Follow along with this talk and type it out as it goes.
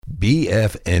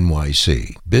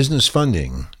BFNYC. Business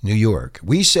Funding, New York.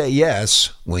 We say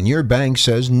yes when your bank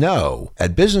says no.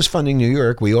 At Business Funding New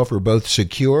York, we offer both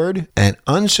secured and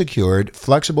unsecured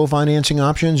flexible financing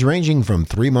options ranging from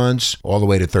 3 months all the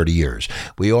way to 30 years.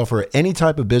 We offer any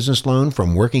type of business loan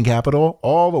from working capital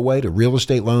all the way to real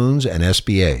estate loans and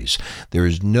SBAs. There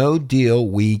is no deal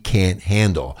we can't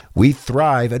handle. We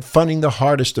thrive at funding the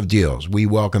hardest of deals. We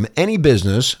welcome any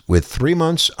business with 3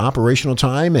 months operational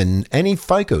time and any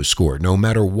FICO score, no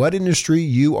matter what industry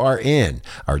you are in.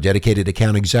 Our dedicated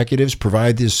account executives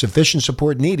provide the sufficient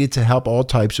support needed to help all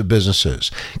types of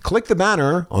businesses. Click the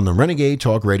banner on the Renegade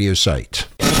Talk Radio site.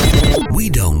 We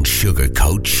don't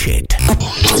sugarcoat shit.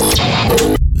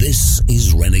 This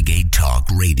is Renegade Talk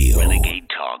Radio. Renegade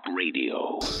Talk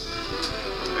Radio.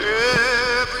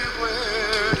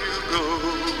 Everywhere you go,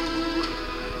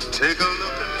 take a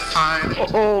look and find.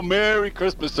 Oh, Merry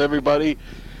Christmas, everybody.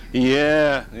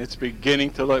 Yeah, it's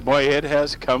beginning to look. Boy, it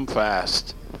has come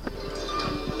fast.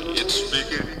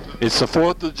 It's the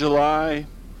 4th of July.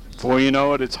 Before you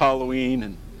know it, it's Halloween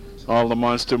and all the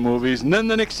monster movies. And then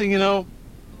the next thing you know,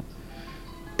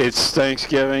 it's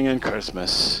Thanksgiving and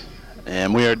Christmas.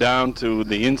 And we are down to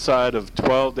the inside of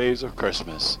 12 days of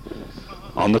Christmas.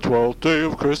 On the 12th day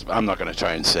of Christmas. I'm not going to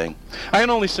try and sing. I can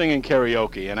only sing in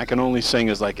karaoke, and I can only sing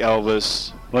as like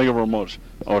Elvis, like a remote,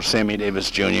 or Sammy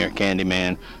Davis Jr.,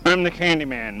 Candyman. I'm the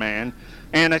Candyman, man.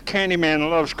 And a Candyman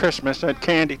loves Christmas at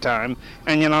candy time.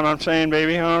 And you know what I'm saying,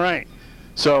 baby? All right.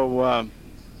 So,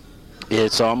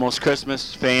 it's almost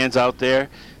Christmas, fans out there.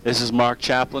 This is Mark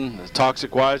Chaplin, the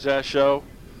Toxic Wise Ass Show.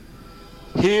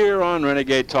 Here on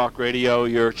Renegade Talk Radio,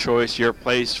 your choice, your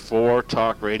place for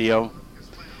talk radio.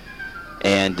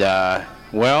 And,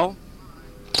 all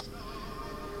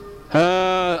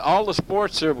the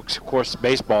sports are, of course,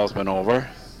 baseball's been over.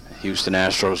 Houston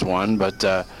Astros won, but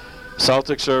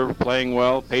Celtics are playing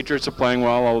well. Patriots are playing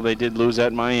well, although they did lose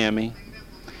at Miami.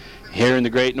 Here in the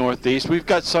great Northeast, we've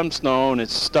got some snow, and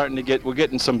it's starting to we're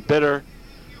getting some bitter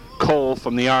cold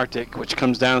from the Arctic, which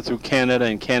comes down through Canada,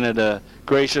 and Canada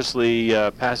graciously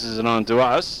passes it on to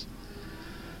us.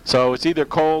 So it's either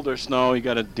cold or snow. You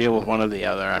got to deal with one or the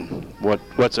other, and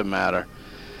what's it matter?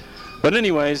 But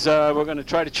anyways, we're going to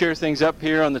try to cheer things up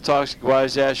here on the Toxic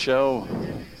Wise Ass Show.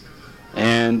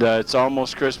 And it's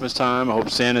almost Christmas time. I hope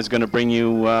Santa's going to bring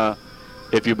you,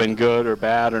 if you've been good or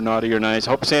bad or naughty or nice,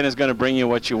 hope Santa's going to bring you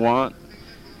what you want.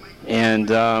 And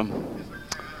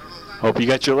hope you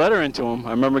got your letter into him.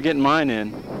 I remember getting mine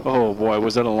in. Oh, boy,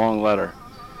 was that a long letter.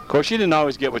 Of course, you didn't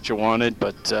always get what you wanted,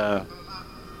 but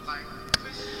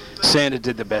Santa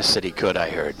did the best that he could, I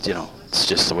heard. You know, it's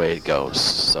just the way it goes.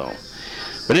 So,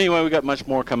 but anyway, we got much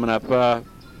more coming up.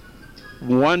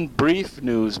 One brief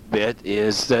news bit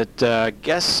is that I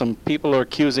guess some people are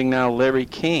accusing now Larry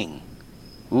King.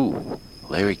 Ooh,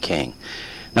 Larry King.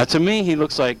 Now, to me, he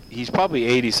looks like he's probably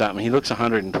 80-something. He looks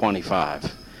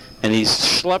 125. And he's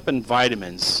schlepping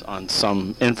vitamins on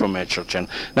some infomercial channel.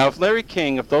 Now, if Larry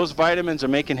King, if those vitamins are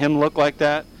making him look like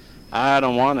that, I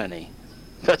don't want any.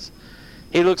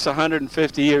 He looks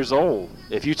 150 years old.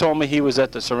 If you told me he was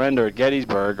at the surrender at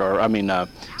Gettysburg,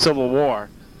 Civil War,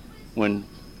 when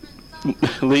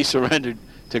Lee surrendered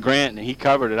to Grant and he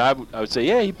covered it, I would say,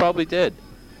 yeah, he probably did.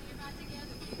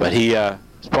 But he,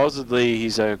 supposedly,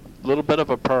 he's a little bit of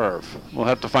a perv. We'll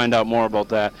have to find out more about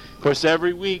that. Of course,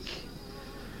 every week,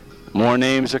 more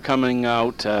names are coming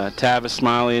out. Tavis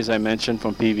Smiley, as I mentioned,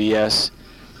 from PBS.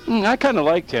 I kind of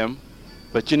liked him.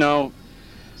 But, you know,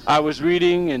 I was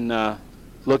reading and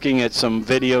looking at some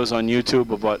videos on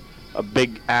YouTube of what a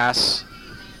big ass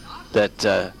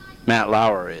that Matt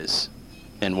Lauer is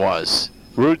and was.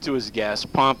 Rude to his guests,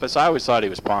 pompous. I always thought he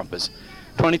was pompous.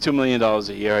 $22 million a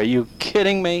year. Are you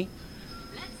kidding me?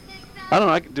 I don't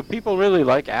know. Do people really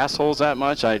like assholes that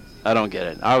much? I don't get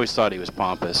it. I always thought he was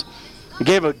pompous. He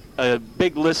gave a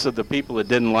big list of the people that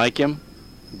didn't like him,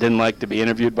 didn't like to be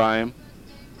interviewed by him.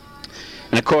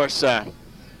 And, of course,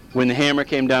 when the hammer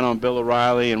came down on Bill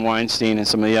O'Reilly and Weinstein and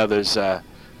some of the others,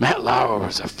 Matt Lauer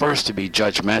was the first to be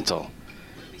judgmental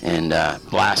and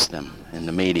blast them in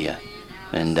the media.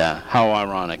 And how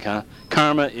ironic, huh?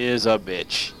 Karma is a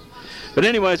bitch. But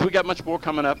anyways, we got much more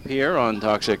coming up here on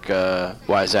Toxic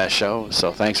Wise Ass Show.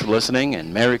 So thanks for listening,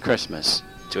 and Merry Christmas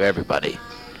to everybody,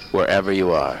 wherever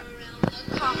you are.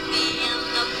 Coffee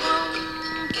and the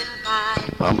pumpkin pie.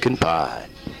 Pumpkin pie.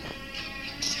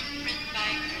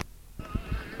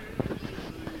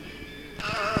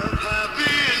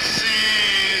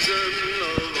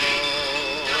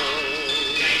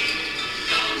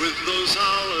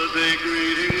 Holiday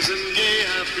greetings and gay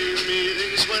happy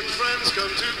meetings when friends come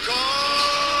to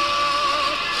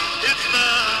call. It's the...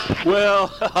 Well,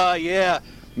 yeah.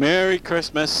 Merry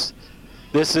Christmas.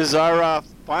 This is our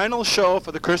final show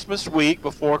for the Christmas week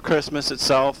before Christmas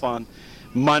itself on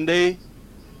Monday,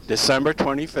 December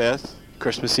 25th.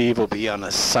 Christmas Eve will be on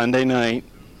a Sunday night.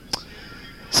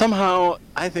 Somehow,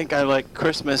 I think I like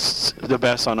Christmas the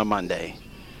best on a Monday.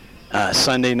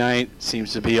 Sunday night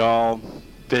seems to be all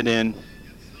fit in.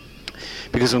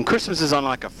 Because when Christmas is on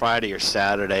like a Friday or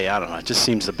Saturday, I don't know, it just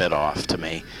seems a bit off to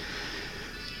me.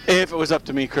 If it was up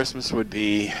to me, Christmas would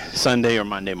be Sunday or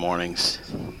Monday mornings.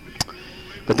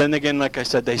 But then again, like I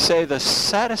said, they say the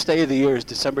saddest day of the year is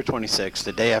December 26th,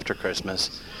 the day after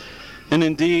Christmas. And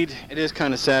indeed, it is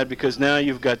kind of sad because now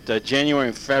you've got January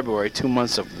and February, 2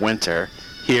 months of winter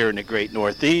here in the great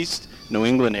Northeast, New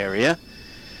England area.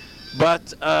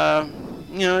 But,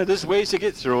 there's ways to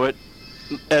get through it.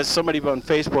 As somebody on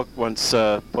Facebook once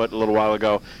put a little while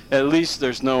ago, at least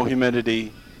there's no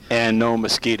humidity and no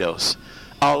mosquitoes.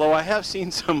 Although I have seen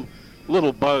some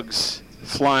little bugs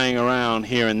flying around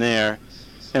here and there,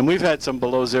 and we've had some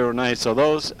below zero nights, so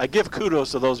those, I give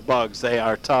kudos to those bugs. They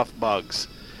are tough bugs.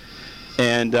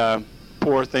 And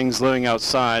poor things living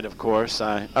outside, of course.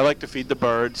 I like to feed the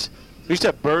birds. We used to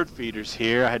have bird feeders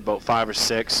here. I had about 5 or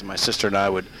 6, and my sister and I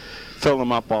would fill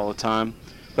them up all the time.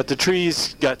 But the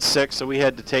trees got sick, so we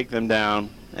had to take them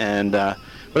down. And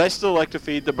but I still like to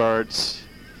feed the birds.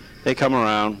 They come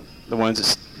around, the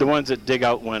ones that dig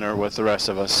out winter with the rest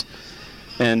of us.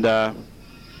 And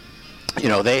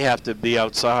they have to be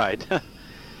outside.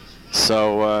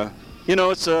 So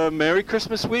it's a Merry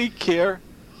Christmas week here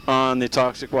on the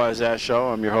Toxic Wise Ass Show.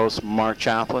 I'm your host, Mark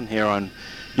Chaplin, here on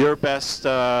your best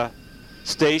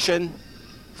station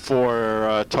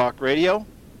for talk radio,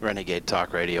 Renegade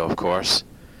Talk Radio, of course,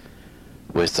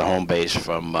 with the home base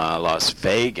from Las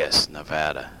Vegas,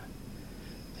 Nevada.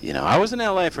 I was in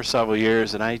LA for several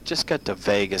years, and I just got to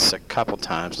Vegas a couple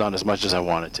times, not as much as I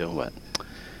wanted to, but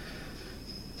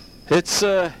it's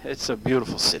a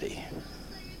beautiful city.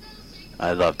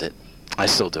 I loved it. I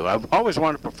still do. I've always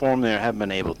wanted to perform there. I haven't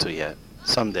been able to yet.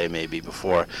 Someday, maybe,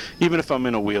 before. Even if I'm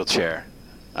in a wheelchair,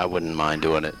 I wouldn't mind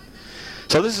doing it.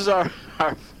 So this is our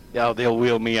they'll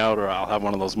wheel me out, or I'll have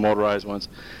one of those motorized ones.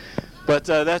 But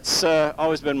that's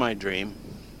always been my dream.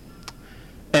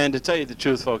 And to tell you the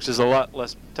truth, folks, there's a lot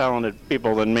less talented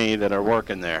people than me that are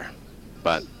working there.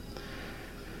 But,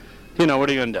 what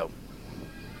are you going to do?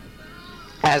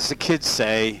 As the kids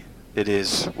say, it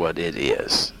is what it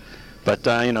is. But,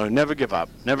 never give up.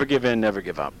 Never give in, never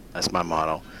give up. That's my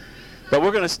motto. But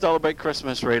we're going to celebrate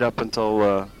Christmas right up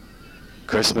until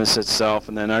Christmas itself.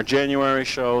 And then our January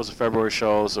shows, February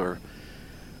shows are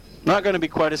not going to be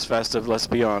quite as festive, let's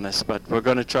be honest. But we're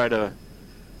going to try to,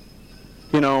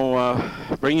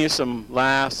 bring you some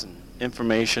laughs and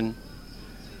information.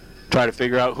 Try to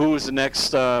figure out who is the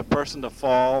next person to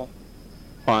fall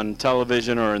on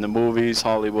television or in the movies,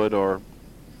 Hollywood or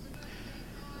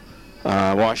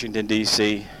Washington,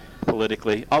 D.C.,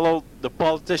 politically. Although the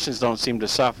politicians don't seem to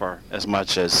suffer as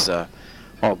much as,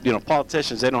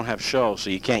 politicians, they don't have shows, so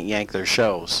you can't yank their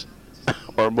shows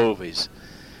or movies.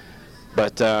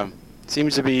 But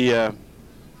seems to be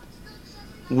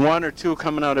 1 or 2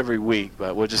 coming out every week,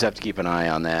 but we'll just have to keep an eye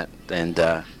on that. And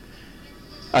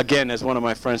again, as one of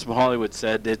my friends from Hollywood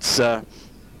said, it's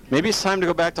maybe it's time to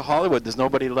go back to Hollywood. There's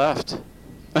nobody left.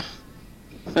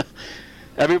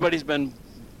 Everybody's been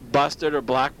busted or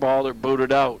blackballed or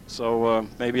booted out, so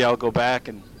maybe I'll go back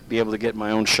and be able to get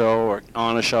my own show or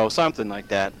on a show, something like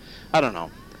that. I don't know.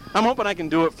 I'm hoping I can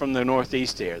do it from the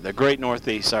Northeast here, the great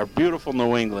Northeast, our beautiful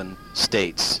New England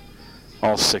states,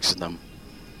 all 6 of them.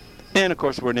 And, of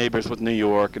course, we're neighbors with New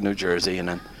York and New Jersey,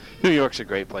 and New York's a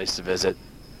great place to visit.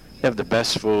 They have the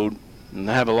best food,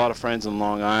 and I have a lot of friends in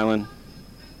Long Island.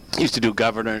 Used to do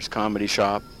Governor's Comedy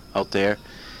Shop out there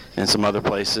and some other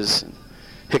places.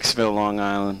 Hicksville, Long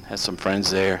Island, had some friends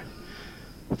there.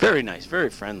 Very nice, very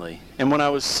friendly. And when I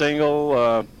was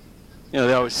single,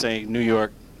 they always say New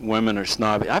York women are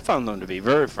snobby. I found them to be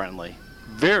very friendly,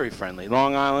 very friendly.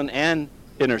 Long Island and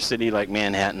inner city like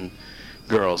Manhattan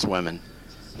girls, women,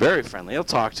 very friendly. They'll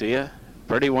talk to you,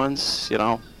 pretty ones,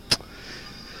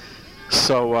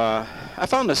 So I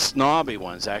found the snobby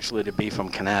ones actually to be from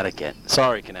Connecticut.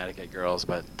 Sorry, Connecticut girls,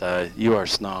 but you are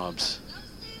snobs.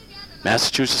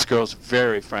 Massachusetts girls,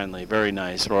 very friendly, very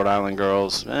nice. Rhode Island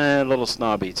girls, a little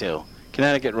snobby too.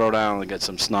 Connecticut, Rhode Island get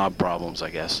some snob problems, I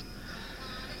guess.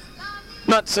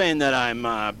 Not saying that I'm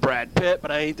Brad Pitt, but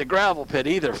I ain't the gravel pit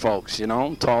either, folks,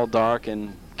 tall, dark,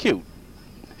 and cute.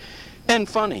 And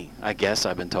funny, I guess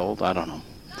I've been told. I don't know.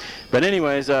 But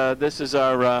anyways, this is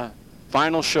our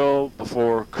final show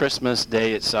before Christmas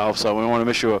Day itself, so we want to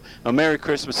wish you a Merry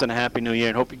Christmas and a Happy New Year,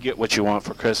 and hope you get what you want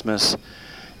for Christmas.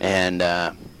 And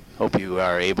Hope you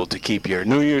are able to keep your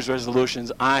New Year's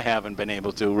resolutions. I haven't been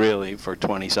able to really for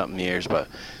 20-something years, but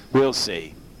we'll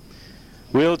see.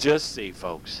 We'll just see,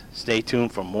 folks. Stay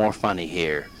tuned for more funny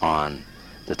here on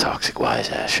the Toxic Wise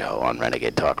Ass Show on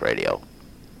Renegade Talk Radio.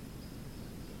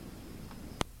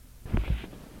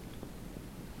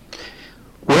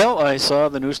 Well, I saw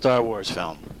the new Star Wars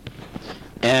film.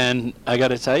 And I got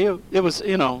to tell you, it was,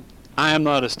 I am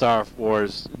not a Star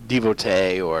Wars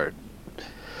devotee or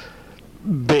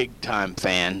big-time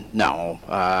fan, no.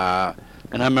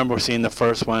 And I remember seeing the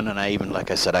first one, and I even,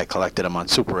 like I said, I collected them on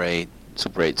Super 8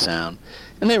 sound.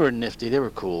 And they were nifty, they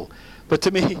were cool. But to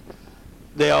me,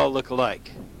 they all look alike.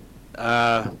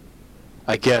 I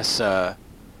guess, but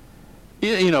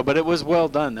it was well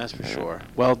done, that's for sure.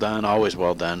 Well done, always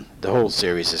well done. The whole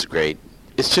series is great.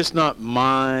 It's just not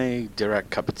my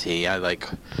direct cup of tea. I like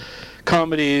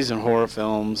comedies and horror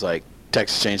films like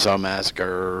Texas Chainsaw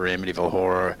Massacre, Amityville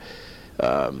Horror,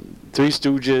 Three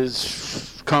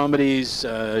Stooges, comedies,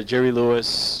 Jerry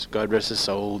Lewis, God rest his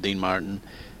soul, Dean Martin,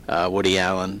 Woody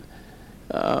Allen.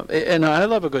 And I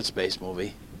love a good space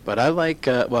movie. But I like,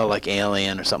 like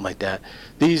Alien or something like that.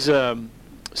 These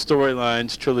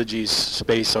storylines, trilogies,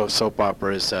 space soap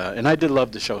operas, and I did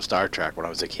love the show Star Trek when I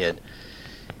was a kid.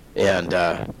 And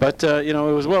but it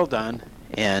was well done,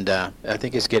 and I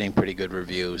think it's getting pretty good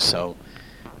reviews. So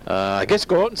I guess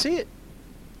go out and see it.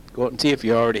 Go out and see if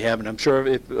you already haven't. I'm sure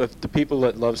if the people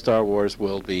that love Star Wars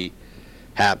will be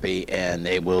happy, and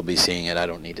they will be seeing it. I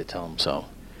don't need to tell them so.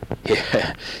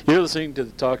 Yeah, you're listening to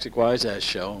the Toxic Wise Ass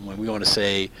Show, and we want to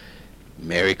say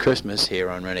Merry Christmas here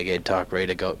on Renegade Talk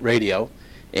Radio,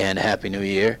 and Happy New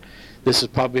Year. This is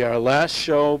probably our last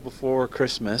show before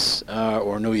Christmas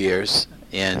or New Year's,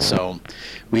 and so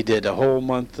we did a whole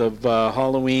month of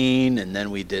Halloween, and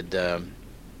then we did a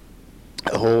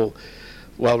whole,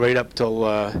 right up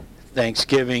till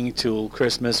Thanksgiving till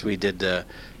Christmas, we did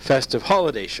festive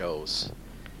holiday shows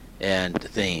and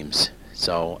themes.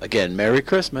 So, again, Merry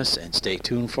Christmas, and stay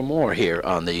tuned for more here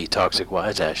on the Toxic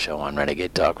Wise Ass Show on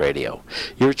Renegade Talk Radio.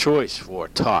 Your choice for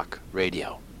talk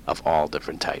radio of all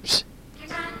different types.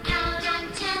 I'm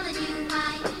telling you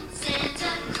why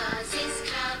Santa Claus is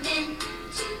coming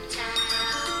to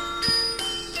town.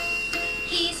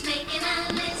 He's making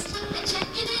a list and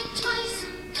checking it twice.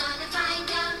 Gonna find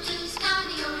out who's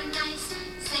naughty or nice.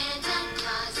 Santa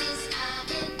Claus is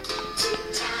coming to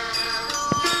town.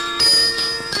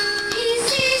 He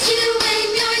sees you when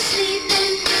you're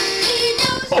sleeping. He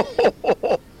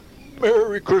knows.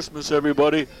 Merry Christmas,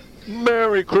 everybody.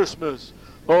 Merry Christmas.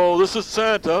 Oh, this is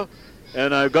Santa,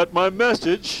 and I've got my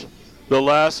message, the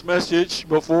last message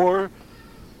before,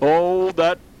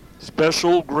 that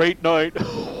special great night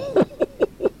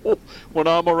when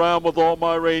I'm around with all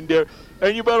my reindeer.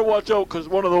 And you better watch out, because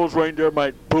one of those reindeer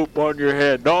might poop on your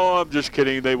head. No, I'm just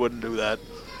kidding. They wouldn't do that.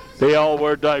 They all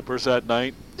wear diapers that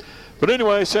night. But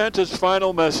anyway, Santa's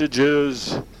final message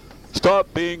is,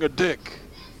 stop being a dick.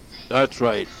 That's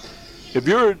right. If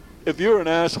you're an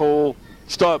asshole,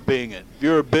 stop being it. If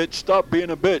you're a bitch, stop being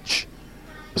a bitch.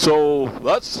 So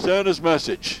that's Santa's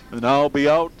message. And I'll be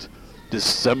out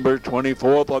December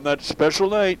 24th on that special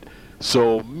night.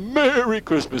 So Merry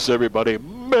Christmas, everybody.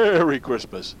 Merry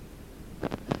Christmas.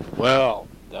 Well,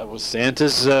 that was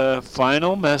Santa's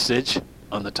final message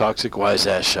on the Toxic Wise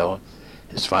Ass Show.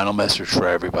 His final message for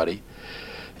everybody.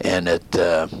 And it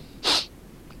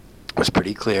was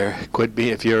pretty clear. Quit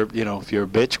being, if you're a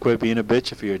bitch, quit being a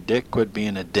bitch. If you're a dick, quit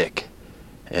being a dick.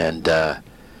 And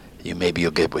maybe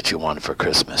you'll get what you wanted for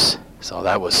Christmas. So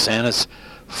that was Santa's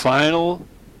final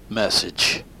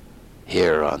message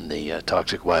here on the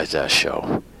Toxic Wise Ass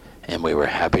Show, and we were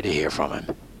happy to hear from him.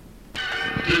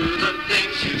 Do the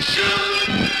things you should,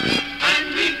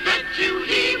 and we bet you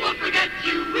he won't forget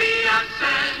you. We are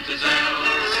Santa's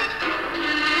elves.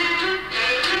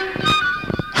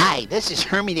 Hi, this is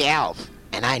Hermie the Elf,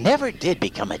 and I never did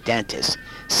become a dentist.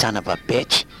 Son of a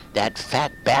bitch. That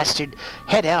fat bastard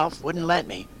head elf wouldn't let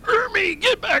me. Hermie,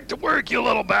 get back to work, you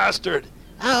little bastard.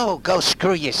 Oh, go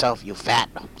screw yourself, you fat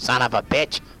son of a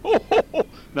bitch.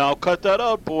 Now cut that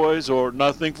out, boys, or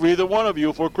nothing for either one of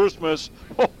you for Christmas.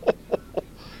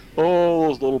 Oh,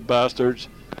 those little bastards.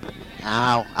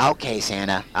 Oh, okay,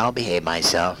 Santa. I'll behave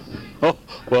myself. Oh,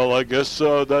 well, I guess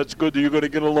that's good that you're going to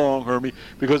get along, Hermie,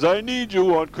 because I need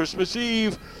you on Christmas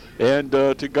Eve. And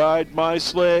to guide my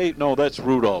sleigh. No, that's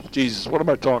Rudolph. Jesus, what am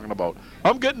I talking about?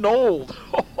 I'm getting old.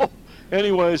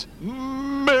 Anyways,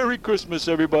 Merry Christmas,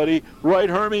 everybody. Right,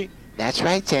 Hermie? That's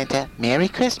right, Santa. Merry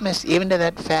Christmas, even to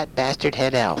that fat bastard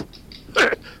head elf.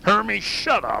 Hermie,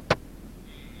 shut up.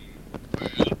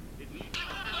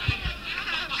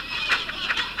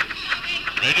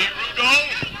 Ready,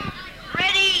 Rudolph?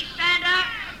 Ready,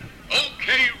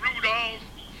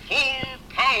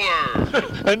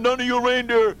 And none of you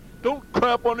reindeer, don't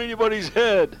crap on anybody's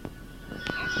head.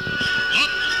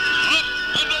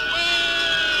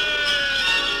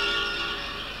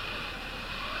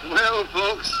 Well,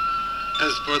 folks,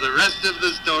 as for the rest of the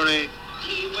story,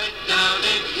 He went down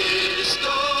in history.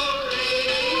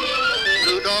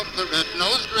 Rudolph the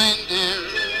red-nosed reindeer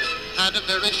had a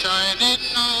very shiny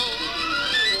nose.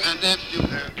 And if you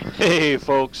have... Hey,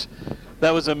 folks,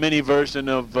 that was a mini version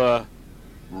of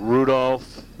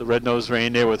Rudolph the Red-Nosed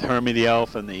Reindeer with Hermie the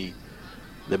Elf and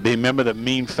remember the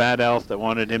mean fat elf that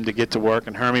wanted him to get to work,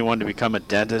 and Hermie wanted to become a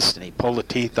dentist, and he pulled the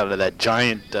teeth out of that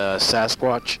giant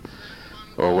Sasquatch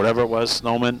or whatever it was,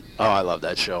 snowman. Oh, I love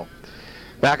that show.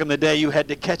 Back in the day, you had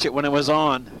to catch it when it was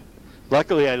on.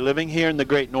 Luckily, living here in the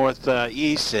great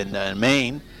northeast in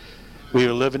Maine, we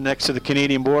were living next to the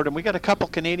Canadian border, and we got a couple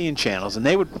Canadian channels, and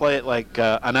they would play it like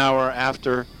an hour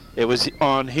after it was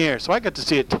on here. So I got to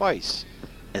see it twice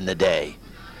in the day.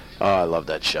 Oh, I love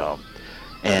that show.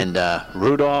 And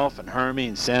Rudolph and Hermie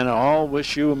and Santa all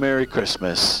wish you a Merry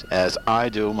Christmas, as I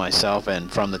do myself.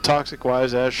 And from the Toxic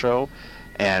Wise Ass Show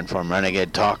and from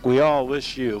Renegade Talk, we all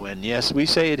wish you, and yes, we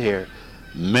say it here,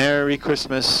 Merry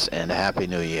Christmas and a Happy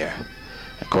New Year.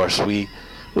 Of course, we'll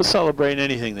celebrate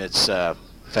anything that's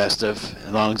festive,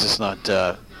 as long as it's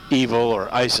not evil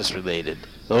or ISIS related.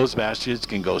 Those bastards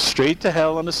can go straight to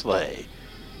hell on a sleigh.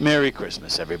 Merry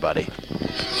Christmas, everybody.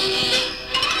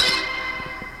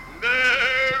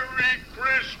 Merry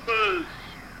Christmas!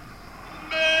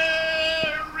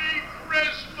 Merry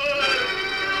Christmas!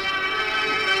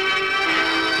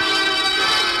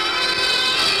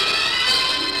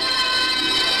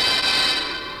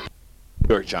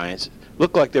 New York Giants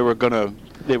looked like they were.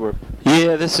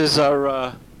 Yeah, this is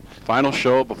our final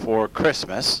show before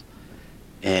Christmas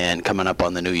and coming up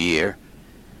on the new year.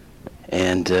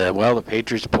 And, well, the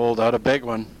Patriots pulled out a big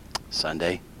one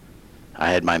Sunday.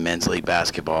 I had my men's league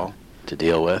basketball to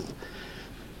deal with,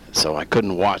 so I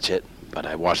couldn't watch it, but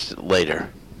I watched it later.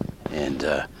 And,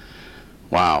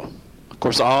 wow. Of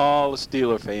course, all the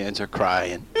Steeler fans are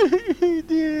crying.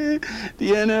 The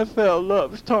NFL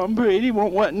loves Tom Brady,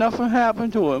 won't let nothing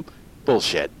happen to him.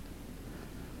 Bullshit.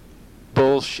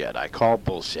 Bullshit. I call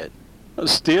bullshit. The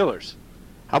Steelers.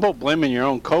 How about blaming your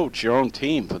own coach, your own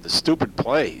team for the stupid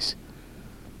plays?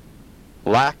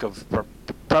 Lack of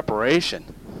preparation.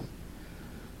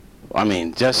 I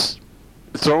mean, just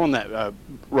throwing that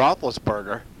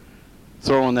Roethlisberger,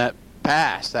 throwing that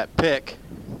pass, that pick.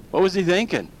 What was he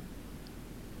thinking?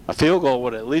 A field goal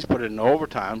would at least put it in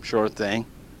overtime, sure thing,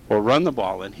 or run the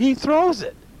ball in. He throws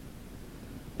it.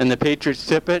 And the Patriots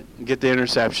tip it and get the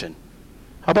interception.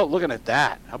 How about looking at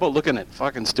that? How about looking at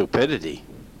fucking stupidity?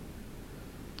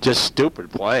 Just stupid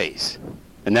plays.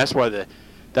 And that's why the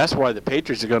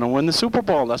Patriots are going to win the Super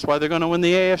Bowl. That's why they're going to win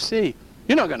the AFC.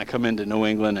 You're not going to come into New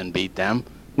England and beat them.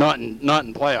 Not in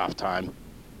playoff time.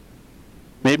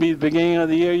 Maybe the beginning of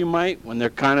the year you might, when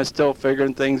they're kind of still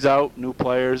figuring things out, new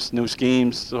players, new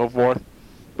schemes, so forth.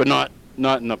 But not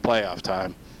in the playoff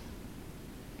time.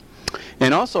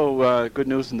 And also, good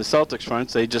news in the Celtics front.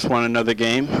 They just won another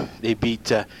game. They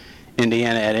beat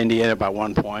Indiana by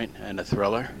 1 point in a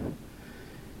thriller.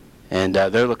 And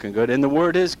they're looking good. And the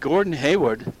word is Gordon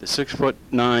Hayward, the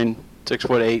 6'9",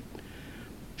 6'8",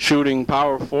 shooting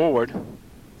power forward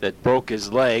that broke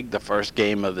his leg the first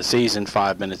game of the season,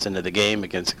 5 minutes into the game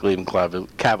against the Cleveland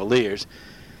Cavaliers.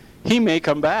 He may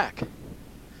come back.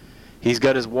 He's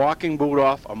got his walking boot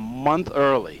off a month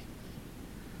early.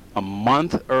 A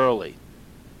month early.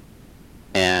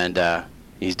 And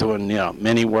he's doing,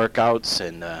 many workouts,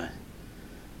 and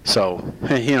so,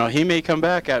 he may come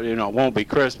back at, it won't be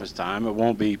Christmas time. It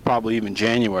won't be probably even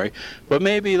January, but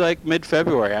maybe like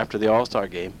mid-February after the All-Star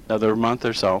game, another month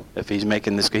or so, if he's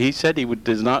making this. He said he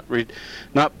does not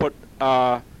put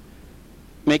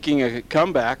making a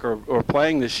comeback or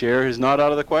playing this year is not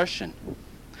out of the question.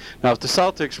 Now, if the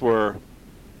Celtics were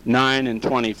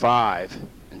 9-25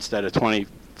 instead of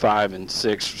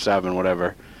 25-6 or 7,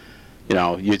 whatever,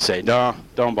 you'd say, no,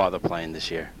 don't bother playing this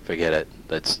year. Forget it.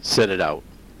 Let's sit it out.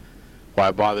 Why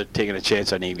bother taking a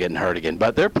chance on him getting hurt again?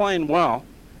 But they're playing well,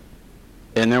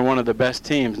 and they're one of the best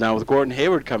teams. Now, with Gordon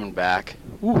Hayward coming back,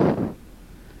 I'm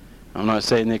not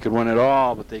saying they could win it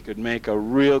all, but they could make a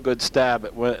real good stab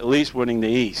at least winning the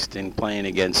East and playing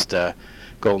against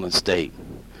Golden State.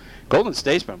 Golden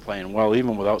State's been playing well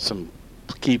even without some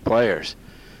key players.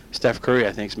 Steph Curry,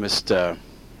 I think, has missed a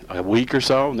week or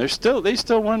so, and they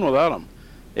still win without him.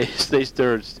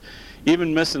 They're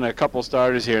even missing a couple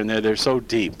starters here and there. They're so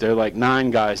deep. They're like 9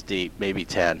 guys deep, maybe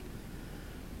 10.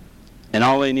 And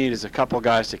all they need is a couple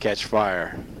guys to catch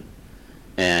fire.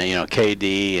 And,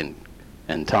 KD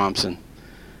and Thompson.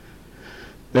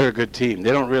 they're a good team.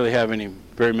 They don't really have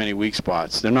very many weak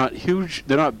spots. They're not huge.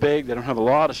 They're not big. They don't have a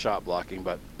lot of shot blocking.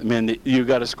 But I mean, you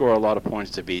got to score a lot of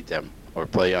points to beat them or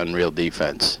play unreal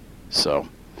defense. So,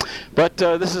 but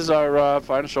this is our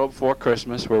final show before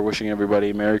Christmas. We're wishing everybody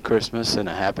a Merry Christmas and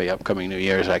a happy upcoming New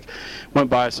Year's. Like, went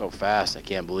by so fast, I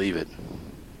can't believe it.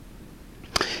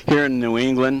 Here in New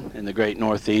England, in the great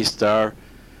Northeast, our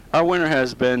winter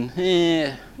has been,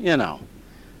 you know,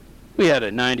 we had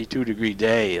a 92-degree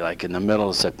day like in the middle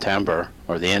of September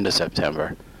or the end of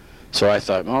September. So I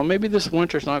thought, well, maybe this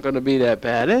winter's not going to be that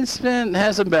bad. And it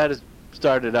hasn't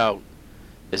started out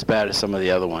as bad as some of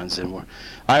the other ones. And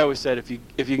I always said if you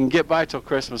can get by till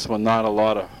Christmas with not a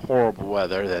lot of horrible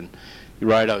weather, then you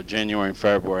ride out January and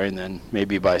February, and then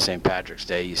maybe by St. Patrick's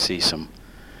Day you see some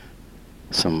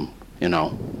you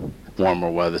know, warmer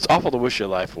weather. It's awful to wish your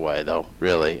life away, though,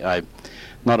 really. I'm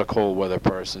not a cold weather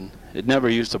person. It never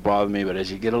used to bother me, but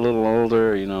as you get a little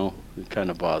older, you know, it kind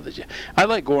of bothers you. I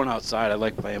like going outside. I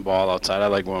like playing ball outside. I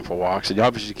like going for walks. And you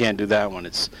obviously can't do that when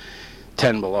it's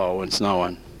 10 below and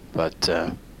snowing. But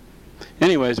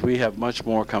anyways, we have much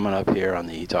more coming up here on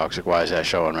the Toxic Wise Ass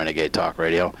Show on Renegade Talk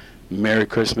Radio. Merry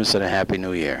Christmas and a Happy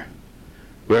New Year.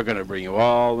 We're going to bring you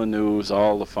all the news,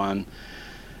 all the fun.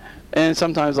 And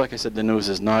sometimes, like I said, the news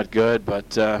is not good,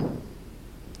 but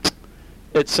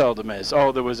it seldom is.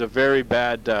 Oh, there was a very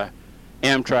bad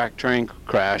Amtrak train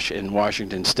crash in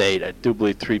Washington State. I do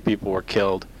believe 3 people were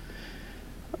killed.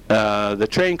 The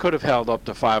train could have held up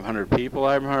to 500 people,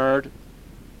 I've heard.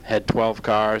 Had 12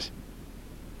 cars.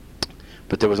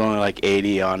 But there was only like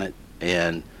 80 on it.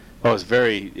 And it was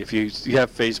very, if you have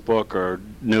Facebook or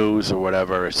news or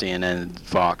whatever, or CNN,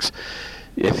 Fox,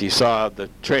 if you saw the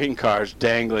train cars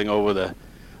dangling over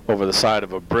the side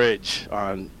of a bridge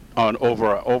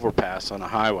over an overpass on a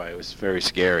highway, it was very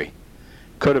scary.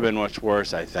 Could have been much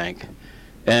worse, I think.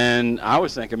 And I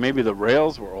was thinking maybe the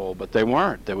rails were old, but they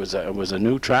weren't. It was a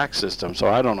new track system, so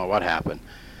I don't know what happened.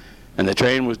 And the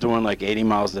train was doing like 80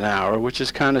 miles an hour, which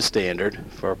is kind of standard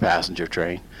for a passenger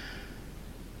train.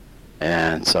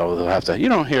 And so they'll have to. You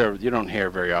don't hear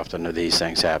very often of these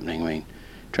things happening. I mean,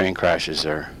 train crashes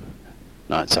are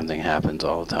not something that happens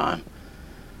all the time.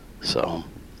 So,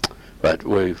 but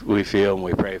we feel and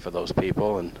we pray for those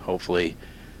people, and hopefully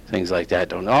things like that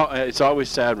don't. It's always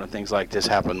sad when things like this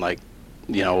happen, like,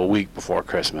 you know, a week before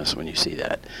Christmas when you see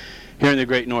that. Here in the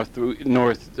great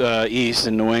northeast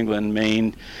in New England,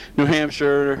 Maine, New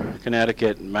Hampshire,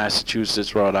 Connecticut,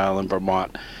 Massachusetts, Rhode Island,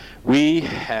 Vermont, we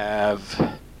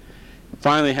have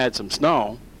finally had some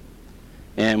snow.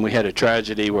 And we had a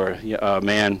tragedy where a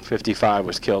man, 55,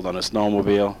 was killed on a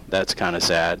snowmobile. That's kind of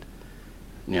sad,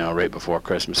 you know, right before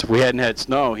Christmas. If we hadn't had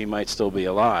snow, he might still be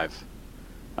alive.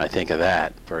 I think of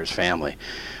that for his family.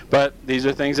 But these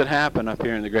are things that happen up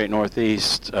here in the great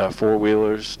Northeast.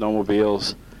 Four-wheelers,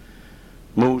 snowmobiles,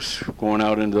 moose going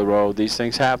out into the road. These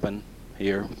things happen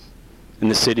here. In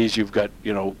the cities, you've got,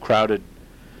 you know, crowded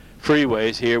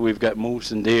freeways. Here we've got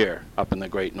moose and deer up in the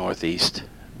great Northeast.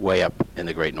 Way up in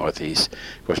the great Northeast.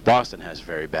 Of course, Boston has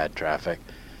very bad traffic.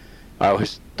 I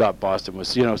always thought Boston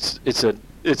was, you know, it's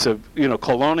a you know,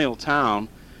 colonial town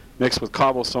mixed with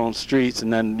cobblestone streets,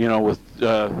 and then, you know, with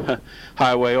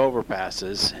highway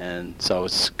overpasses, and so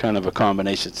it's kind of a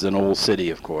combination. It's an old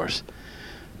city, of course,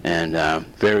 and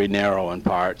very narrow in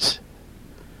parts,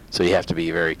 so you have to be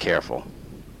very careful.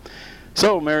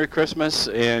 So, Merry Christmas,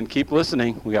 and keep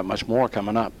listening. We got much more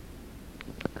coming up.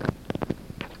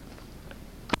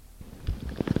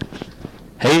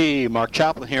 Hey, Mark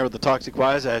Chaplin here with the Toxic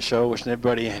Wise Ass Show, wishing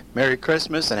everybody Merry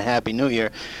Christmas and a Happy New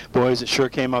Year. Boys, it sure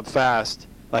came up fast.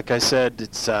 Like I said,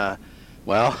 it's,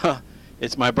 well,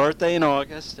 it's my birthday in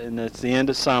August, and it's the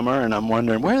end of summer, and I'm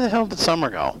wondering, where the hell did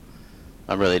summer go?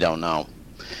 I really don't know.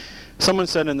 Someone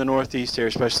said in the Northeast here,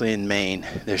 especially in Maine,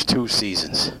 there's 2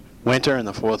 seasons, winter and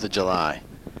the 4th of July.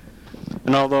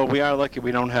 And although we are lucky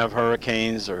we don't have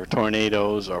hurricanes or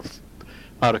tornadoes or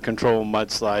out-of-control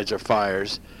mudslides or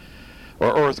fires,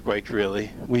 or earthquakes,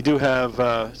 really, we do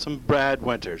have some bad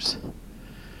winters.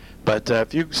 But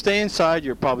if you stay inside,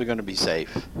 you're probably going to be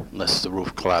safe, unless the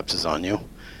roof collapses on you.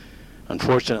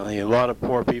 Unfortunately, a lot of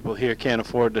poor people here can't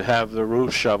afford to have their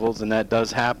roof shovels, and that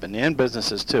does happen, and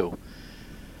businesses too.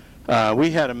 I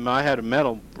had a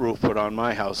metal roof put on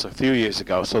my house a few years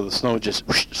ago, so the snow just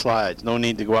slides. No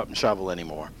need to go up and shovel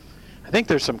anymore. I think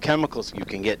there's some chemicals you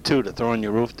can get too to throw on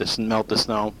your roof to melt the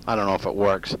snow. I don't know if it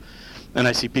works. And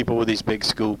I see people with these big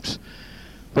scoops.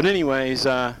 But anyways,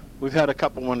 we've had a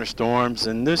couple winter storms,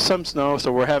 and there's some snow,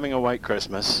 so we're having a white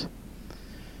Christmas.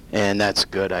 And that's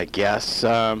good, I guess.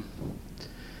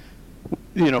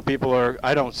 people are,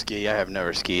 I don't ski. I have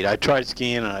never skied. I tried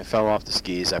skiing and I fell off the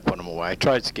skis. I put them away. I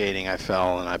tried skating. I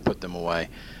fell and I put them away.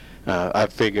 I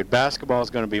figured basketball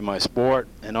is going to be my sport,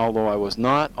 and although I was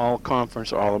not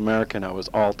all-conference or all-American, I was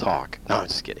all-talk. No, I'm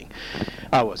just kidding.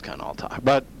 I was kind of all-talk.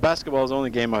 But basketball is the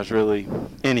only game I was really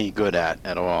any good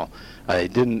at all.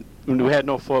 We had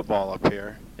no football up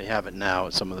here. They have it now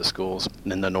at some of the schools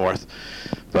in the north.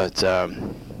 But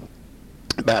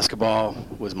basketball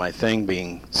was my thing,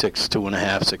 being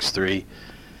 6'2.5", 6'3",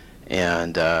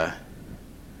 and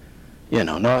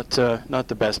not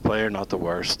the best player, not the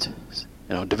worst.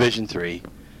 Division III.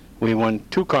 We won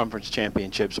 2 conference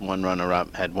championships and 1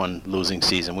 runner-up, had 1 losing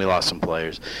season. We lost some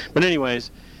players. But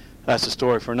anyways, that's a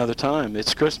story for another time.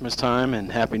 It's Christmas time,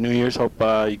 and Happy New Year's. Hope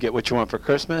you get what you want for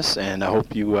Christmas, and I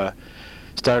hope you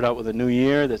start out with a new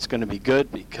year that's going to be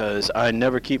good, because I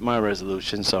never keep my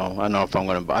resolution, so I don't know if I'm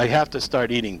going to. I have to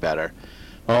start eating better.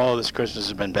 Oh, this Christmas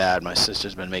has been bad. My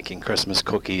sister's been making Christmas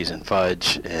cookies and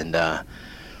fudge, and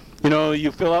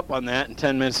you fill up on that in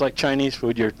 10 minutes, like Chinese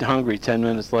food. You're hungry 10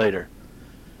 minutes later.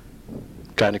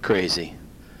 Kind of crazy.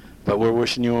 But we're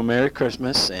wishing you a Merry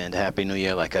Christmas and Happy New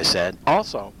Year, like I said.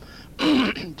 Also,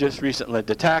 just recently,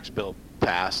 the tax bill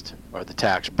passed, or the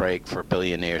tax break for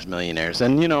billionaires, millionaires.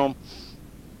 And,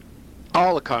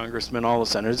 all the congressmen, all the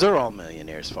senators, they're all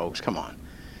millionaires, folks. Come on.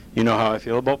 You know how I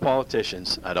feel about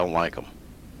politicians. I don't like them.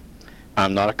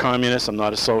 I'm not a communist. I'm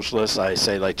not a socialist. I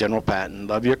say, like General Patton,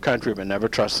 love your country, but never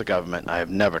trust the government. I have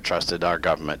never trusted our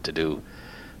government to do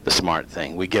the smart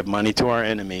thing. We give money to our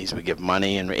enemies. We give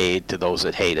money and aid to those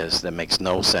that hate us. That makes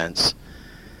no sense.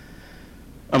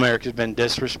 America's been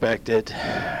disrespected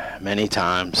many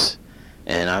times,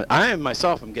 and I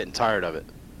myself am getting tired of it.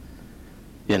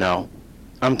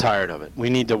 I'm tired of it. We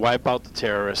need to wipe out the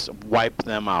terrorists, wipe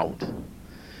them out.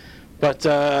 But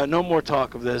no more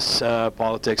talk of this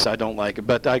politics. I don't like it.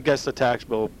 But I guess the tax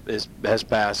bill has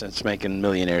passed, and it's making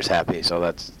millionaires happy. So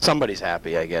that's somebody's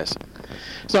happy, I guess.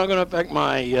 It's not going to affect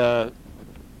my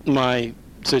my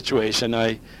situation.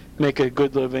 I make a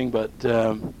good living, but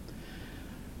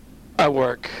I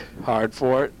work hard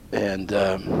for it, and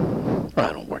I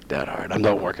don't work that hard. I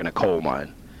don't work in a coal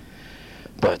mine.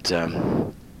 But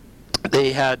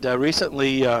they had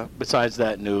recently, besides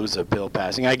that news, a bill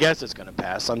passing. I guess it's going to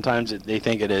pass. Sometimes they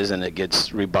think it is, and it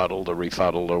gets rebutted or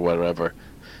refuddled or whatever.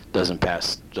 Doesn't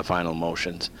pass the final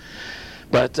motions.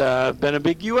 But been a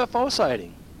big UFO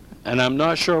sighting. And I'm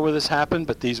not sure where this happened,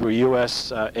 but these were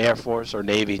U.S. Air Force or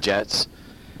Navy jets.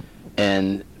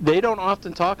 And they don't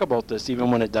often talk about this, even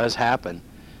when it does happen.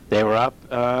 They were up,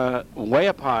 way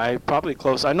up high, probably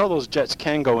close. I know those jets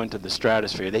can go into the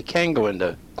stratosphere. They can go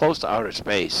into close to outer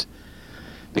space,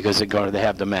 because they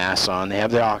have the mass on, they have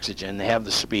the oxygen, they have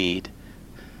the speed.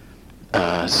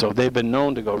 So they've been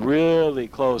known to go really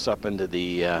close up into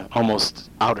the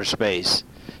almost outer space.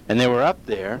 And they were up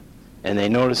there, and they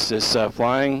noticed this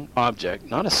flying object,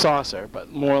 not a saucer,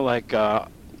 but more like kind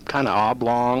of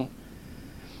oblong,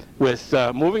 with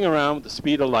moving around with the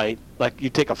speed of light. Like you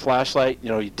take a flashlight,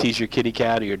 you tease your kitty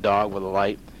cat or your dog with a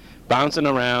light, bouncing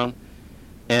around.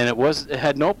 And it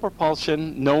had no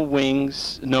propulsion, no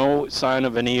wings, no sign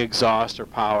of any exhaust or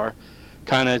power,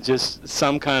 kind of just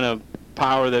some kind of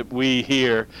power that we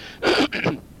here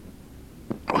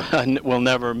will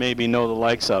never maybe know the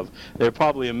likes of. They're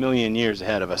probably a million years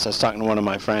ahead of us. I was talking to one of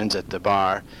my friends at the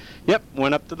bar. Yep,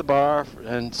 went up to the bar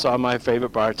and saw my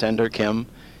favorite bartender, Kim,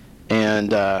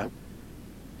 and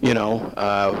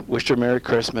wished her Merry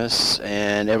Christmas,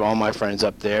 and all my friends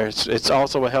up there. It's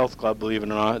also a health club, believe it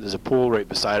or not. There's a pool right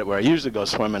beside it where I usually go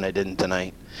swimming. I didn't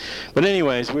tonight. But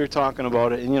anyways, we were talking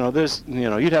about it, and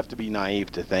you'd have to be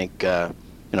naive to think,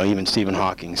 even Stephen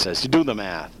Hawking says, you do the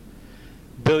math.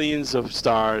 Billions of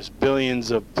stars,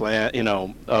 billions of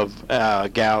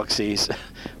galaxies.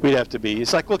 We'd have to be.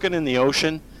 It's like looking in the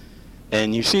ocean,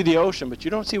 and you see the ocean, but you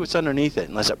don't see what's underneath it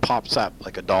unless it pops up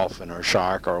like a dolphin or a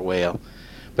shark or a whale.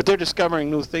 But they're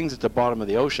discovering new things at the bottom of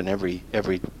the ocean every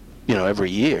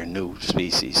year, new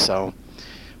species. So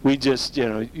we just,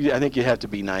 I think you have to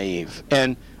be naive.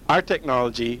 And our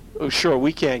technology, sure,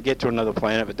 we can't get to another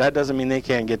planet, but that doesn't mean they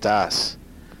can't get to us.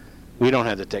 We don't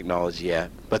have the technology yet,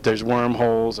 but there's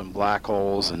wormholes and black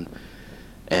holes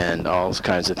and all those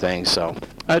kinds of things. So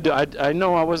I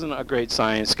know I wasn't a great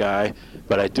science guy,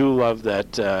 but I do love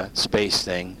that space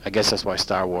thing. I guess that's why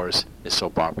Star Wars is so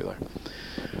popular.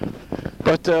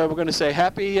 But we're going to say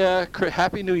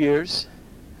Happy New Year's,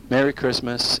 Merry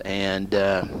Christmas, and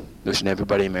wishing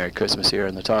everybody a Merry Christmas here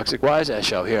on the Toxic Wise Ass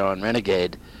Show here on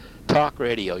Renegade Talk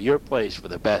Radio, your place for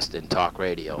the best in talk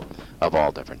radio of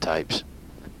all different types.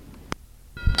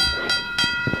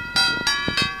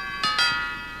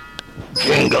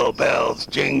 Jingle bells,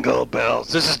 jingle bells.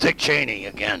 This is Dick Cheney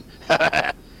again.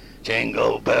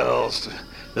 Jingle bells.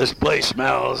 This place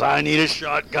smells. I need a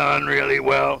shotgun really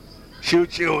well.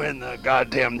 Shoot you in the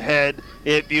goddamn head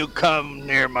if you come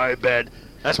near my bed.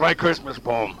 That's my Christmas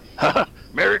poem.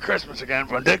 Merry Christmas again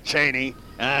from Dick Cheney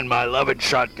and my loved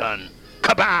shotgun.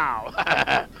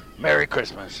 Kapow! Merry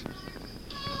Christmas.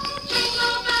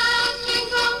 Jingle bells,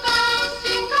 jingle bells,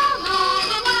 jingle all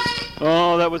the way.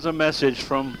 Oh, that was a message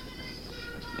from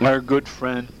our good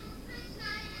friend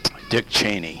Dick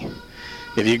Cheney.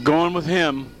 If you're going with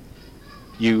him,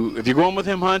 if you're going with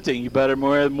him hunting, you better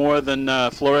wear more than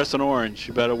fluorescent orange.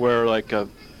 You better wear like a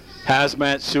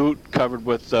hazmat suit covered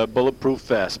with bulletproof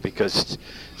vest, because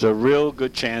there's a real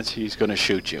good chance he's going to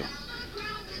shoot you.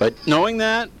 But knowing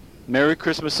that, Merry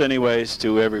Christmas anyways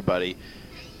to everybody.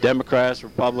 Democrats,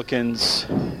 Republicans,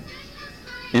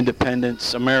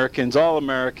 Independents, Americans, all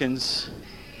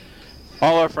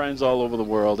our friends all over the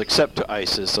world, except to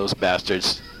ISIS, those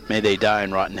bastards. May they die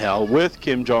in rotten hell with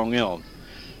Kim Jong-il.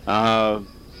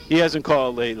 He hasn't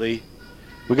called lately.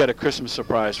 We got a Christmas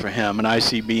surprise for him, an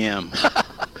ICBM.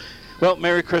 Well,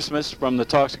 Merry Christmas from the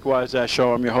Toxic Wise Ass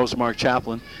Show. I'm your host, Mark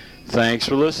Chaplin. Thanks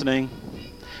for listening.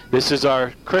 This is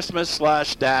our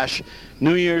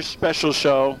Christmas/New Year's special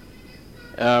show.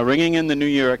 Ringing in the new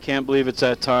year. I can't believe it's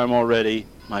that time already.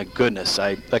 My goodness.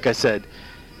 Like I said,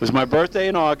 it was my birthday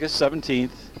in August 17th.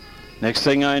 Next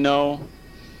thing I know,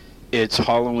 it's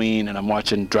Halloween, and I'm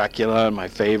watching Dracula and my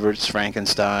favorites,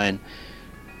 Frankenstein,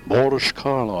 Boris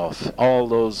Karloff, all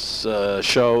those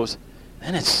shows.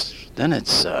 Then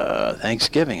it's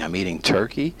Thanksgiving. I'm eating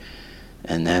turkey,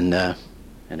 and then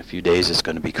in a few days it's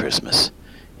going to be Christmas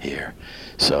here.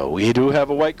 So we do have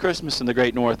a white Christmas in the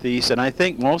great Northeast, and I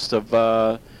think most of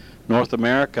North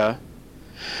America,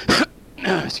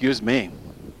 excuse me,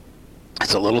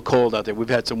 it's a little cold out there. We've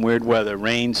had some weird weather,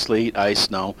 rain, sleet, ice,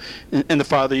 snow. And the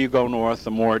farther you go north,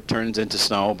 the more it turns into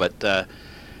snow. But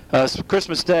so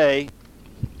Christmas Day,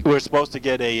 we're supposed to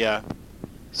get a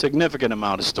significant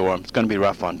amount of storm. It's going to be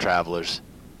rough on travelers,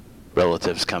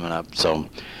 relatives coming up. So,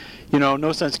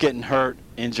 no sense getting hurt,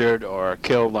 injured, or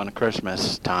killed on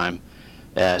Christmas time.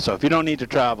 So if you don't need to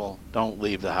travel, don't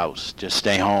leave the house. Just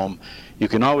stay home. You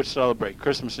can always celebrate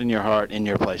Christmas in your heart, in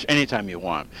your place, anytime you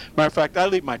want. Matter of fact, I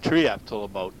leave my tree up till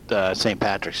about St.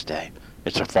 Patrick's Day.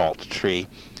 It's a fall tree,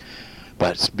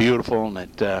 but it's beautiful,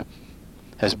 and it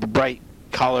has bright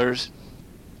colors.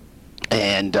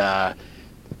 And, I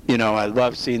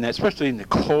love seeing that, especially in the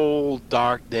cold,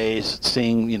 dark days.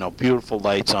 Seeing, beautiful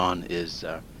lights on is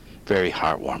very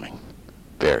heartwarming.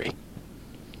 Very.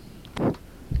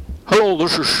 Hello,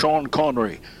 this is Sean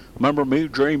Connery. Remember me,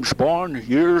 James Bond,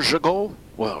 years ago?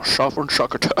 Well, suffering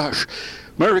succotash.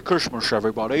 Merry Christmas,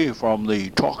 everybody, from the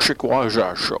Toxic Wise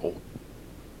Ass Show.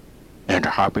 And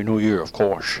a Happy New Year, of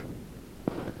course.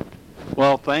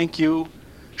 Well, thank you,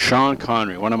 Sean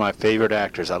Connery, one of my favorite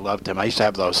actors. I loved him. I used to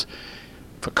have those,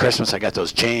 for Christmas, I got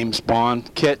those James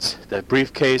Bond kits, the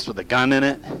briefcase with a gun in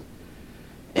it,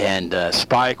 and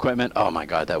spy equipment. Oh, my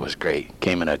God, that was great.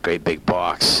 Came in a great big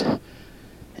box.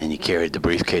 And you carried the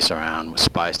briefcase around with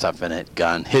spy stuff in it,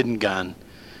 hidden gun,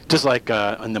 just like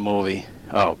in the movie.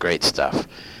 Oh, great stuff.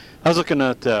 I was looking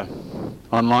at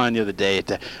online the other day.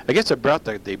 I guess they brought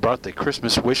the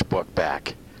Christmas wish book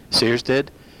back. Sears did.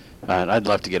 I'd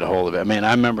love to get a hold of it. I mean, I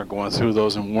remember going through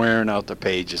those and wearing out the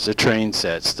pages, the train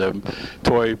sets, the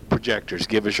toy projectors,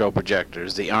 give-a-show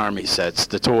projectors, the Army sets,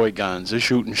 the toy guns, the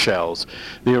shooting shells,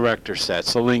 the Erector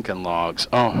sets, the Lincoln logs.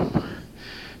 Oh,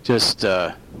 just...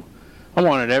 I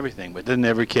wanted everything, but didn't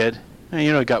every kid?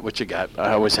 Got what you got.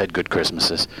 I always had good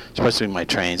Christmases, especially my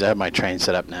trains. I have my train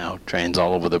set up now. Trains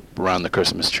all over around the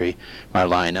Christmas tree, my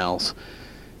Lionels.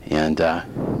 And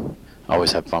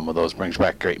always have fun with those. Brings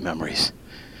back great memories.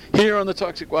 Here on the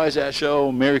Toxic Wise Ass Show,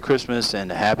 Merry Christmas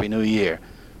and a Happy New Year.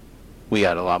 We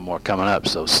got a lot more coming up,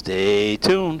 so stay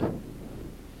tuned.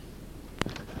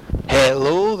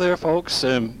 Hello there, folks.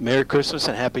 Merry Christmas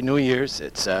and Happy New Year's.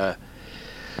 It's...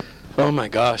 oh my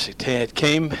gosh, it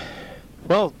came,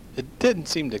 well, it didn't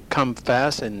seem to come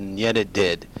fast, and yet it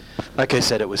did. Like I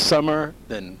said, it was summer,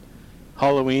 then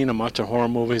Halloween, I'm watching horror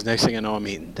movies, next thing I know I'm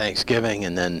eating Thanksgiving,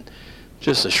 and then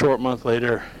just a short month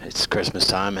later, it's Christmas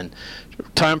time, and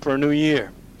time for a new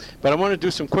year. But I want to do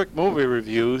some quick movie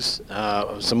reviews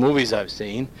of some movies I've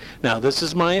seen. Now, this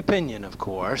is my opinion, of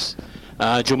course.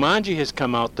 Jumanji has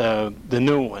come out, the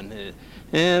new one.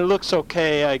 It looks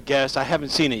okay, I guess. I haven't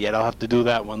seen it yet. I'll have to do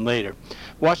that one later.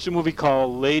 Watched a movie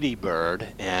called Lady Bird,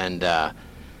 and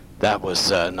that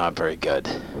was not very good.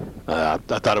 I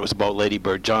thought it was about Lady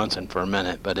Bird Johnson for a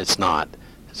minute, but it's not.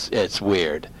 It's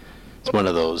weird. It's one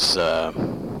of those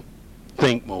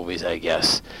think movies, I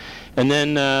guess. And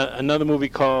then another movie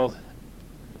called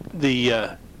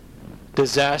The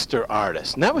Disaster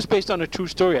Artist, and that was based on a true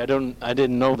story. I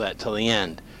didn't know that till the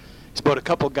end. It's about a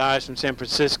couple guys from San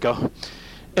Francisco,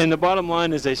 and the bottom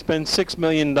line is they spend $6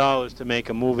 million to make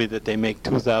a movie that they make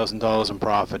 $2,000 in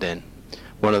profit in.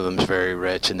 One of them's very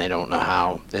rich, and they don't know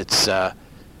how. It's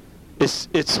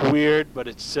weird, but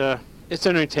it's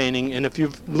entertaining. And if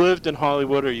you've lived in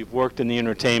Hollywood or you've worked in the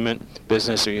entertainment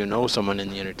business or you know someone in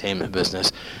the entertainment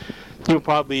business, you'll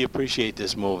probably appreciate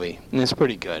this movie, and it's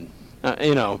pretty good.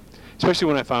 Especially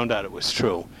when I found out it was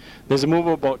true. There's a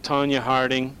movie about Tonya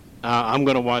Harding. I'm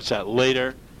going to watch that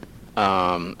later.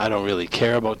 I don't really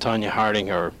care about Tonya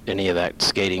Harding or any of that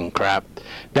skating crap.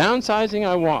 Downsizing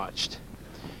I watched.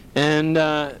 And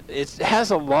it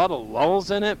has a lot of lulls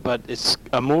in it, but it's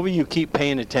a movie you keep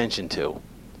paying attention to.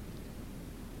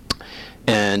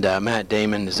 And Matt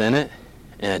Damon is in it,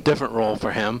 in a different role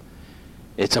for him.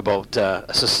 It's about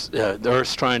the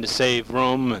Earth's trying to save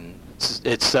room and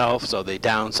itself, so they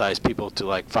downsize people to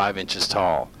like 5 inches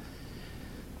tall.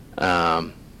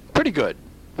 Pretty good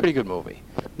movie.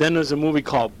 Then there's a movie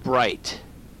called Bright,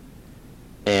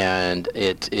 and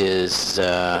it is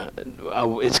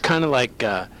it's kind of like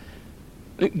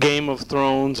Game of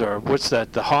Thrones, or what's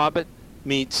that? The Hobbit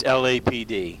meets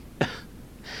LAPD.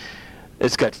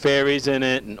 It's got fairies in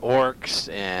it and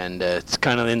orcs, and it's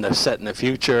kind of set in the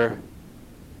future,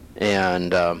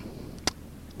 and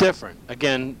different.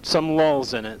 Again, some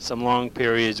lulls in it, some long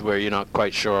periods where you're not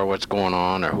quite sure what's going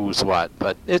on or who's what,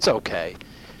 but it's okay.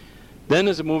 Then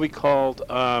there's a movie called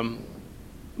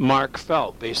Mark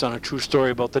Felt, based on a true story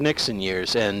about the Nixon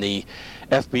years and the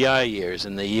FBI years,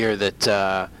 and the year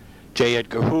that J.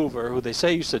 Edgar Hoover, who they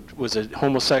say was a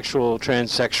homosexual,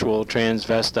 transsexual,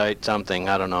 transvestite, something,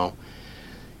 I don't know.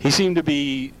 He seemed to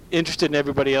be interested in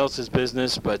everybody else's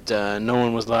business, but no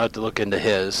one was allowed to look into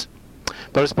his.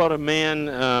 But it's about a man,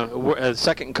 a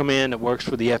second in command that works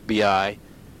for the FBI,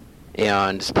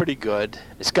 and it's pretty good.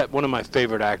 It's got one of my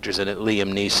favorite actors in it,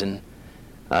 Liam Neeson.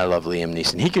 I love Liam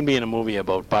Neeson. He can be in a movie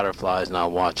about butterflies, and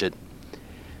I'll watch it.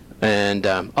 And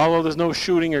although there's no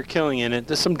shooting or killing in it,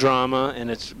 there's some drama,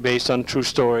 and it's based on true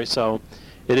story, so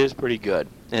it is pretty good.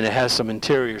 And it has some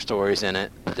interior stories in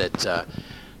it that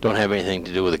don't have anything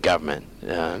to do with the government.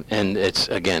 And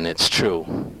it's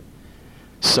true.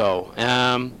 So,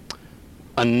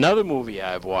 another movie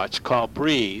I've watched called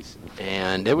Breathe,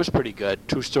 and it was pretty good.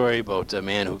 True story about a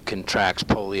man who contracts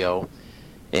polio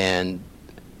in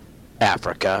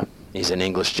Africa. He's an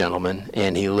English gentleman,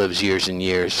 and he lives years and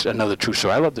years. Another true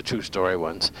story. I love the true story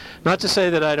ones. Not to say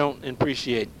that I don't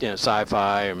appreciate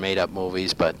sci-fi or made-up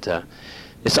movies, but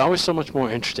it's always so much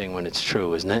more interesting when it's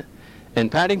true, isn't it?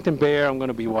 And Paddington Bear, I'm going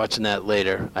to be watching that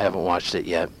later. I haven't watched it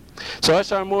yet. So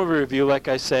that's our movie review. Like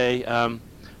I say,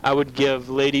 I would give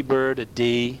Lady Bird a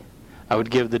D. I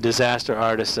would give The Disaster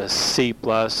Artist a C+.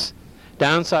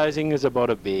 Downsizing is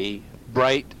about a B.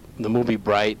 Bright, the movie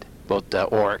Bright, about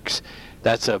orcs,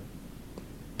 that's a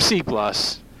C+.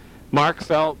 Mark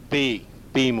Felt, B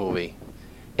movie.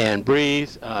 And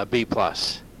Breathe, B+.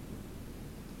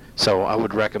 So I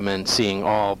would recommend seeing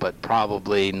all, but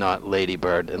probably not Lady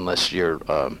Bird unless you're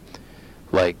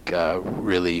like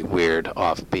really weird,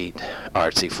 offbeat,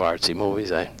 artsy-fartsy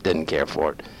movies. I didn't care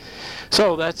for it.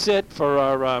 So that's it for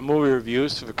our movie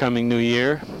reviews for the coming new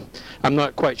year. I'm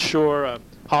not quite sure.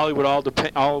 Hollywood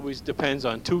always depends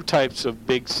on two types of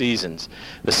big seasons.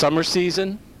 The summer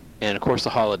season and, of course, the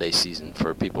holiday season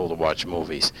for people to watch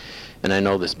movies. And I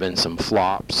know there's been some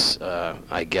flops.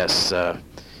 I guess the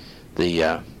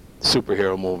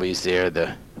superhero movies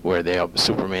there, where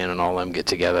Superman and all them get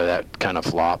together, that kind of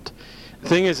flopped. The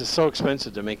thing is, it's so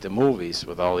expensive to make the movies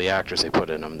with all the actors they put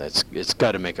in them. It's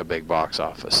got to make a big box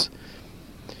office.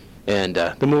 And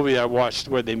the movie I watched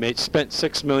where they spent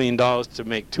 $6 million to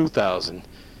make 2,000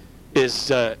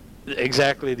 is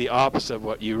exactly the opposite of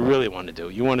what you really want to do.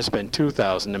 You want to spend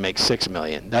 2,000 to make 6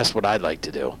 million. That's what I'd like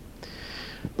to do.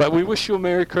 But we wish you a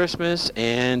Merry Christmas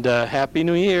and Happy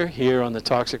New Year here on the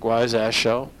Toxic Wise Ass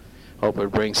Show. Hope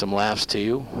it brings some laughs to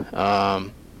you.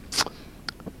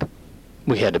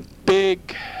 We had a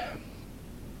big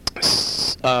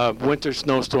winter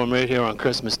snowstorm right here on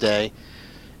Christmas Day.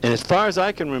 And as far as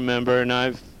I can remember, and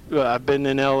I've been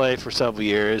in L.A. for several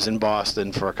years, in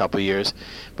Boston for a couple of years,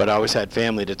 but I always had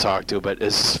family to talk to. But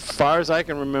as far as I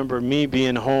can remember, me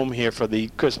being home here for the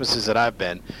Christmases that I've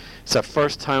been, it's the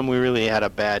first time we really had a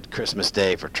bad Christmas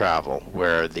day for travel,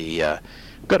 where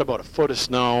got about a foot of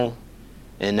snow,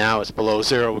 and now it's below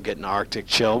zero. We're getting Arctic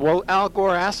chill. Well, Al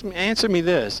Gore, answer me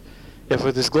this. If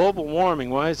with this global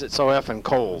warming, why is it so effing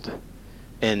cold?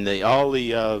 And all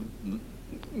the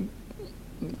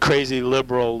crazy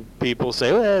liberal people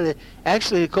say, well,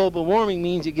 actually global warming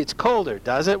means it gets colder,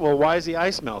 does it? Well, why is the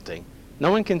ice melting?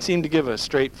 No one can seem to give a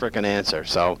straight frickin' answer.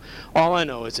 So all I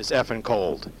know is it's effing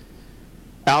cold.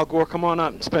 Al Gore, come on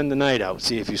up and spend the night out.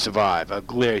 See if you survive.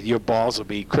 Your balls will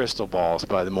be crystal balls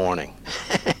by the morning.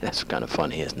 That's kind of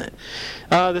funny, isn't it?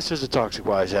 This is the Toxic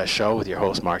Wise Ass Show with your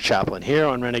host, Mark Chaplin, here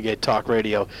on Renegade Talk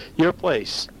Radio, your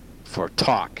place for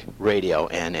talk, radio,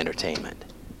 and entertainment.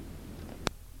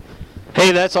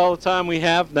 Hey, that's all the time we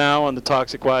have now on the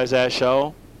Toxic Wise Ass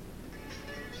Show.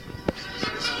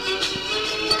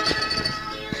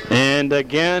 And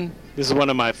again, this is one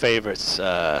of my favorites.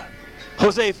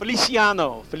 Jose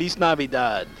Feliciano, Feliz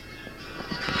Navidad.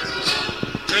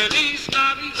 Feliz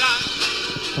Navidad.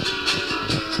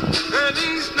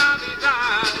 Feliz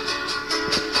Navidad.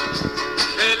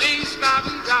 Feliz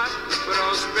Navidad.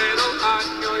 Prospero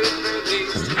año y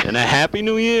feliz. And a Happy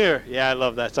New Year. Yeah, I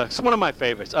love that song. It's one of my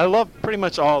favorites. I love pretty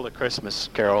much all the Christmas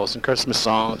carols and Christmas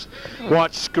songs.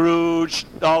 Watch Scrooge,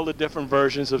 all the different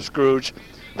versions of Scrooge,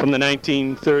 from the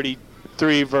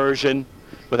 1933 version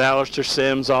with Alistair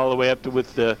Sims all the way up to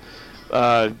with the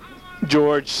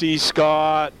George C.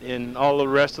 Scott and all the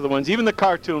rest of the ones, even the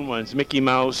cartoon ones. Mickey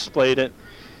Mouse played it.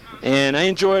 And I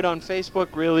enjoyed on Facebook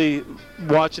really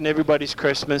watching everybody's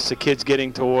Christmas, the kids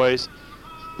getting toys,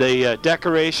 the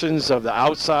decorations of the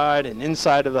outside and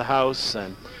inside of the house,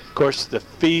 and of course the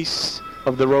feast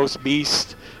of the roast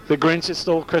beast, the Grinch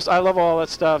Stole Christmas. I love all that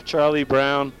stuff, Charlie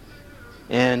Brown.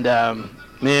 And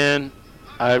man,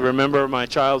 I remember my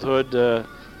childhood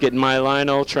getting my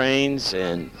Lionel trains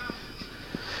and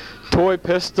toy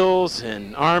pistols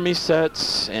and army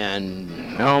sets, and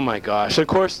oh my gosh. Of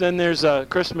course, then there's a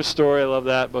Christmas Story. I love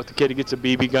that, about the kid who gets a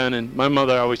BB gun, and my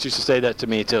mother always used to say that to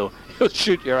me too. He'll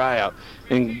shoot your eye out.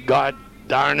 And God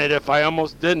darn it if I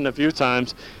almost didn't a few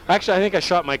times. Actually, I think I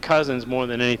shot my cousins more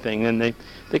than anything, and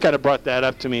they kind of brought that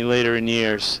up to me later in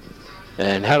years.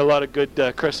 And had a lot of good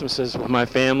Christmases with my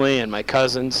family and my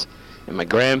cousins and my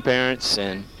grandparents.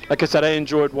 And like I said, I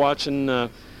enjoyed watching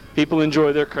people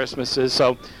enjoy their Christmases.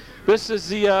 So this is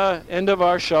the end of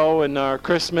our show and our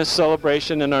Christmas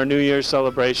celebration and our New Year's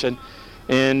celebration.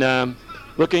 And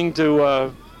looking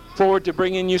to forward to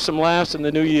bringing you some laughs in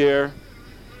the new year.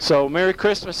 So Merry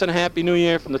Christmas and a Happy New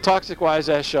Year from the Toxic Wise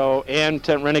Ass Show and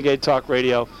Renegade Talk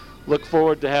Radio. Look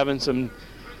forward to having some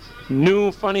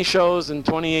new funny shows in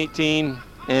 2018,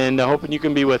 and hoping you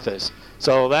can be with us.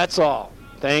 So that's all.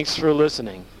 Thanks for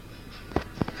listening.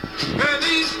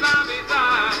 Feliz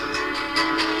Navidad.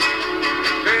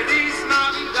 Feliz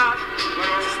Navidad.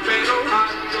 Prospero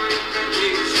año y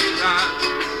felicidad.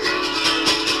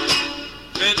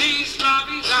 Feliz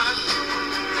Navidad.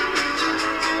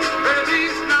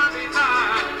 Feliz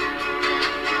Navidad.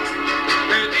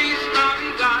 Feliz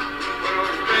Navidad.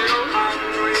 Prospero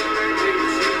año y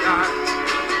felicidad.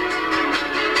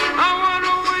 I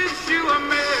wanna wish you a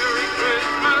Merry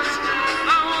Christmas.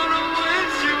 I wanna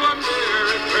wish you a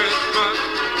Merry Christmas.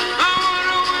 I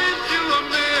wanna wish you a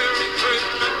Merry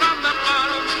Christmas from the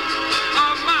bottom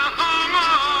of my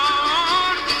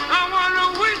heart. I wanna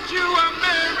wish you a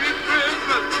Merry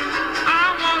Christmas.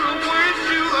 I wanna wish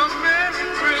you a Merry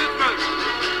Christmas.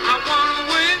 I wanna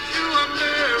wish you a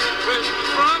Merry Christmas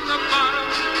from the bottom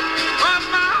of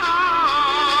my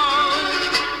heart.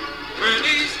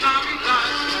 Feliz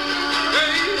Navidad.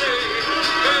 Hey, hey.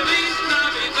 Feliz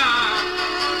Navidad.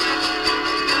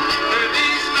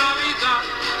 Feliz Navidad.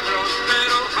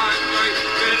 Prospero año y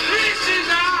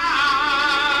felicidad.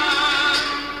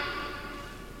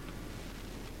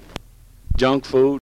 Junk food.